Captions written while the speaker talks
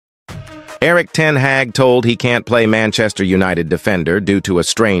Erik ten Hag told he can't play Manchester United defender due to a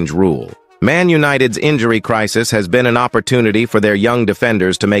strange rule. Man United's injury crisis has been an opportunity for their young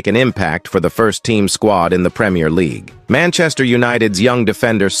defenders to make an impact for the first-team squad in the Premier League. Manchester United's young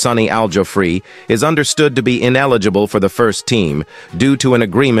defender Sonny Al-Jofri is understood to be ineligible for the first team due to an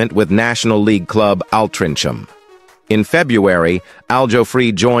agreement with National League club Altrincham. In February,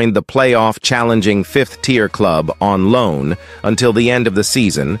 Al-Jofri joined the playoff-challenging fifth-tier club on loan until the end of the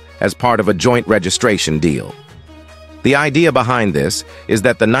season as part of a joint registration deal. The idea behind this is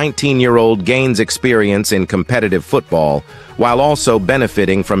that the 19-year-old gains experience in competitive football while also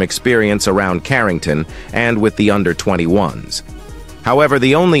benefiting from experience around Carrington and with the under-21s. However,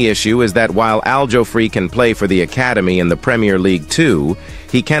 the only issue is that while Al-Jofri can play for the academy in the Premier League too,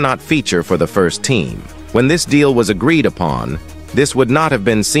 he cannot feature for the first team. When this deal was agreed upon, this would not have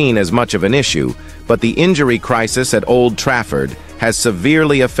been seen as much of an issue, but the injury crisis at Old Trafford has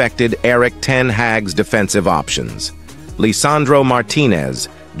severely affected Erik ten Hag's defensive options. Lisandro Martinez,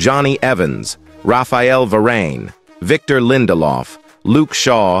 Johnny Evans, Raphael Varane, Victor Lindelof, Luke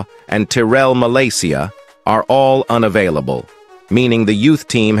Shaw, and Tyrell Malacia are all unavailable, meaning the youth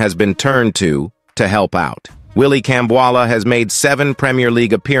team has been turned to help out. Willy Kambwala has made 7 Premier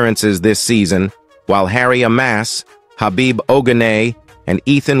League appearances this season, while Harry Amas, Habib Ogane, and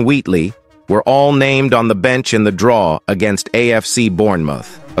Ethan Wheatley were all named on the bench in the draw against AFC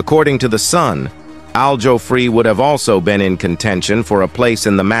Bournemouth. According to The Sun, Al-Jofri would have also been in contention for a place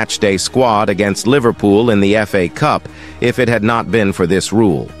in the matchday squad against Liverpool in the FA Cup if it had not been for this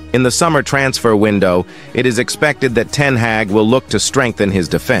rule. In the summer transfer window, it is expected that Ten Hag will look to strengthen his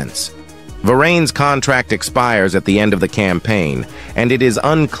defense. Varane's contract expires at the end of the campaign, and it is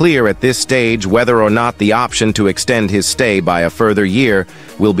unclear at this stage whether or not the option to extend his stay by a further year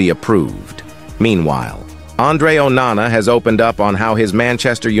will be approved. Meanwhile, Andre Onana has opened up on how his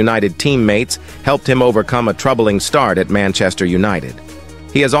Manchester United teammates helped him overcome a troubling start at Manchester United.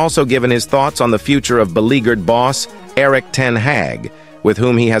 He has also given his thoughts on the future of beleaguered boss Erik ten Hag, with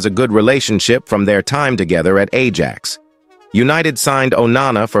whom he has a good relationship from their time together at Ajax. United signed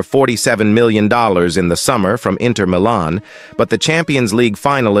Onana for $47 million in the summer from Inter Milan, but the Champions League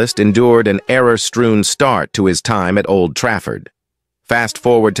finalist endured an error-strewn start to his time at Old Trafford. Fast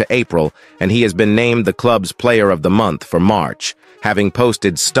forward to April, and he has been named the club's Player of the Month for March, having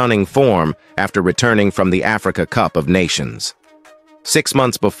posted stunning form after returning from the Africa Cup of Nations. 6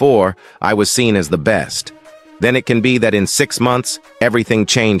 months before, I was seen as the best. Then it can be that in 6 months, everything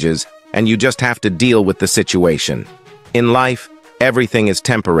changes, and you just have to deal with the situation. In life, everything is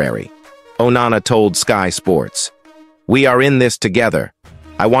temporary, Onana told Sky Sports. We are in this together.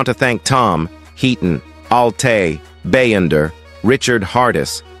 I want to thank Tom, Heaton, Altay, Bayender, Richard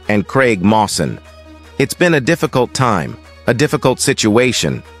Hardis, and Craig Mawson. It's been a difficult time, a difficult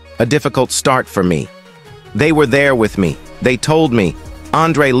situation, a difficult start for me. They were there with me. They told me,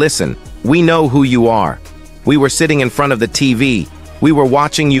 Andre, listen, we know who you are. We were sitting in front of the TV. We were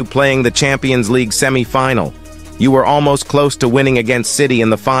watching you playing the Champions League semi-final. You were almost close to winning against City in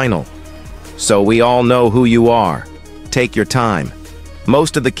the final. So we all know who you are. Take your time.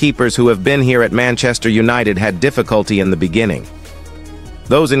 Most of the keepers who have been here at Manchester United had difficulty in the beginning.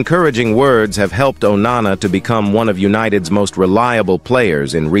 Those encouraging words have helped Onana to become one of United's most reliable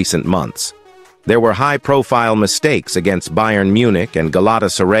players in recent months. There were high-profile mistakes against Bayern Munich and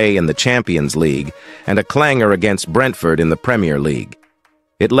Galatasaray in the Champions League, and a clangor against Brentford in the Premier League.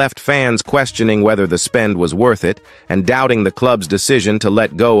 It left fans questioning whether the spend was worth it and doubting the club's decision to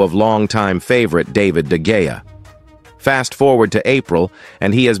let go of longtime favorite David De Gea. Fast forward to April,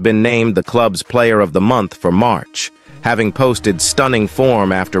 and he has been named the club's Player of the Month for March, having posted stunning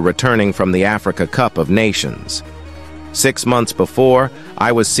form after returning from the Africa Cup of Nations. 6 months before,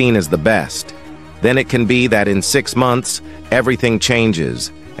 I was seen as the best. Then it can be that in 6 months, everything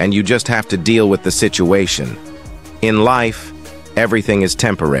changes, and you just have to deal with the situation. In life, everything is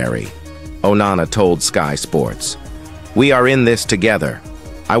temporary, Onana told Sky Sports. We are in this together.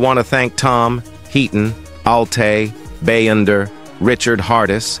 I want to thank Tom, Heaton, Altay, Bayender, Richard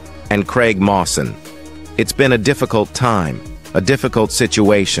Hardis, and Craig Mawson. It's been a difficult time, a difficult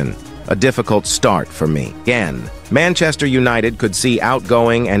situation, a difficult start for me. Again, Manchester United could see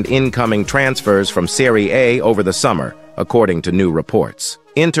outgoing and incoming transfers from Serie A over the summer, according to new reports.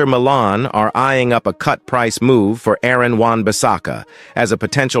 Inter Milan are eyeing up a cut-price move for Aaron Wan-Bissaka as a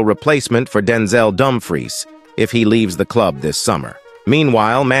potential replacement for Denzel Dumfries if he leaves the club this summer.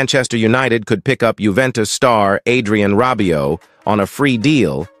 Meanwhile, Manchester United could pick up Juventus star Adrien Rabiot on a free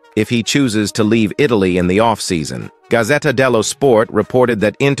deal if he chooses to leave Italy in the off-season. Gazzetta dello Sport reported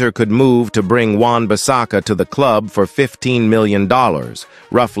that Inter could move to bring Wan-Bissaka to the club for $15 million,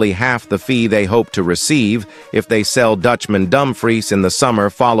 roughly half the fee they hope to receive if they sell Dutchman Dumfries in the summer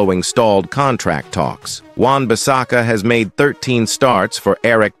following stalled contract talks. Wan-Bissaka has made 13 starts for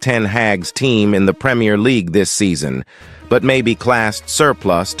Erik ten Hag's team in the Premier League this season, but may be classed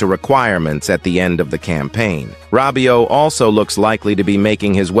surplus to requirements at the end of the campaign. Rabiot also looks likely to be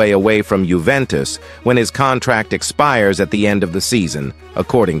making his way away from Juventus when his contract expires at the end of the season,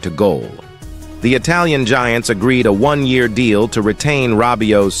 according to Goal. The Italian Giants agreed a one-year deal to retain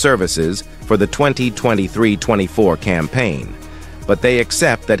Rabiot's services for the 2023-24 campaign, but they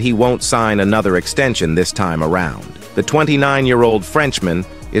accept that he won't sign another extension this time around. The 29-year-old Frenchman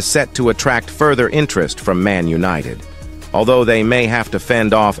is set to attract further interest from Man United, although they may have to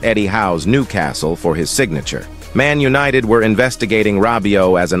fend off Eddie Howe's Newcastle for his signature. Man United were investigating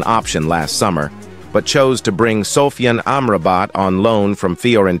Rabiot as an option last summer, but chose to bring Sofiane Amrabat on loan from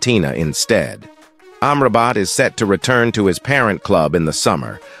Fiorentina instead. Amrabat is set to return to his parent club in the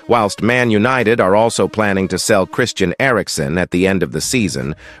summer, whilst Man United are also planning to sell Christian Eriksen at the end of the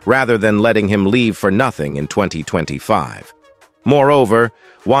season, rather than letting him leave for nothing in 2025. Moreover,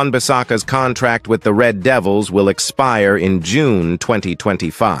 Wan-Bissaka's contract with the Red Devils will expire in June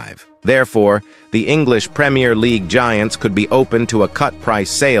 2025. Therefore, the English Premier League giants could be open to a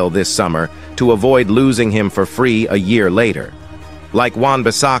cut-price sale this summer to avoid losing him for free a year later. Like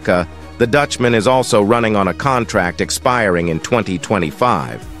Wan-Bissaka, the Dutchman is also running on a contract expiring in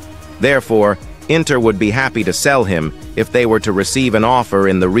 2025. Therefore, Inter would be happy to sell him if they were to receive an offer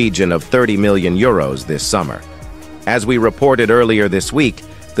in the region of €30 million this summer. As we reported earlier this week,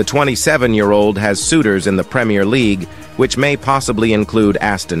 the 27-year-old has suitors in the Premier League, which may possibly include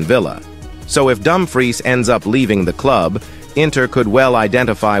Aston Villa. So if Dumfries ends up leaving the club, Inter could well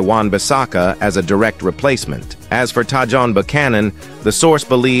identify Wan-Bissaka as a direct replacement. As for Tajon Buchanan, the source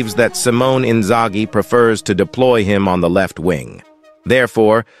believes that Simone Inzaghi prefers to deploy him on the left wing.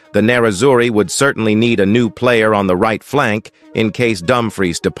 Therefore, the Nerazzurri would certainly need a new player on the right flank in case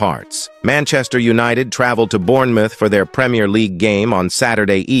Dumfries departs. Manchester United traveled to Bournemouth for their Premier League game on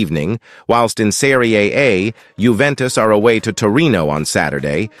Saturday evening, whilst in Serie A, Juventus are away to Torino on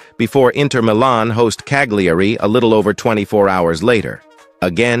Saturday, before Inter Milan host Cagliari a little over 24 hours later.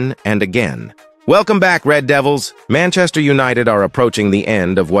 Again and again. Welcome back, Red Devils! Manchester United are approaching the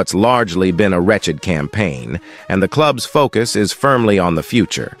end of what's largely been a wretched campaign, and the club's focus is firmly on the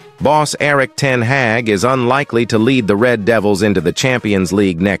future. Boss Erik ten Hag is unlikely to lead the Red Devils into the Champions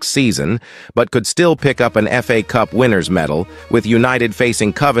League next season, but could still pick up an FA Cup winners' medal, with United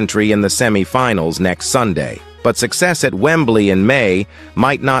facing Coventry in the semi-finals next Sunday. But success at Wembley in May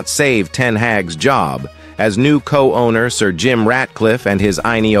might not save ten Hag's job, as new co-owner Sir Jim Ratcliffe and his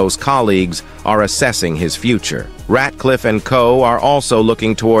INEOS colleagues are assessing his future. Ratcliffe and co. are also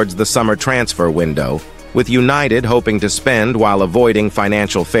looking towards the summer transfer window, with United hoping to spend while avoiding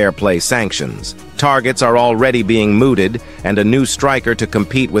financial fair play sanctions. Targets are already being mooted, and a new striker to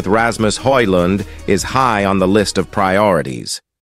compete with Rasmus Højlund is high on the list of priorities.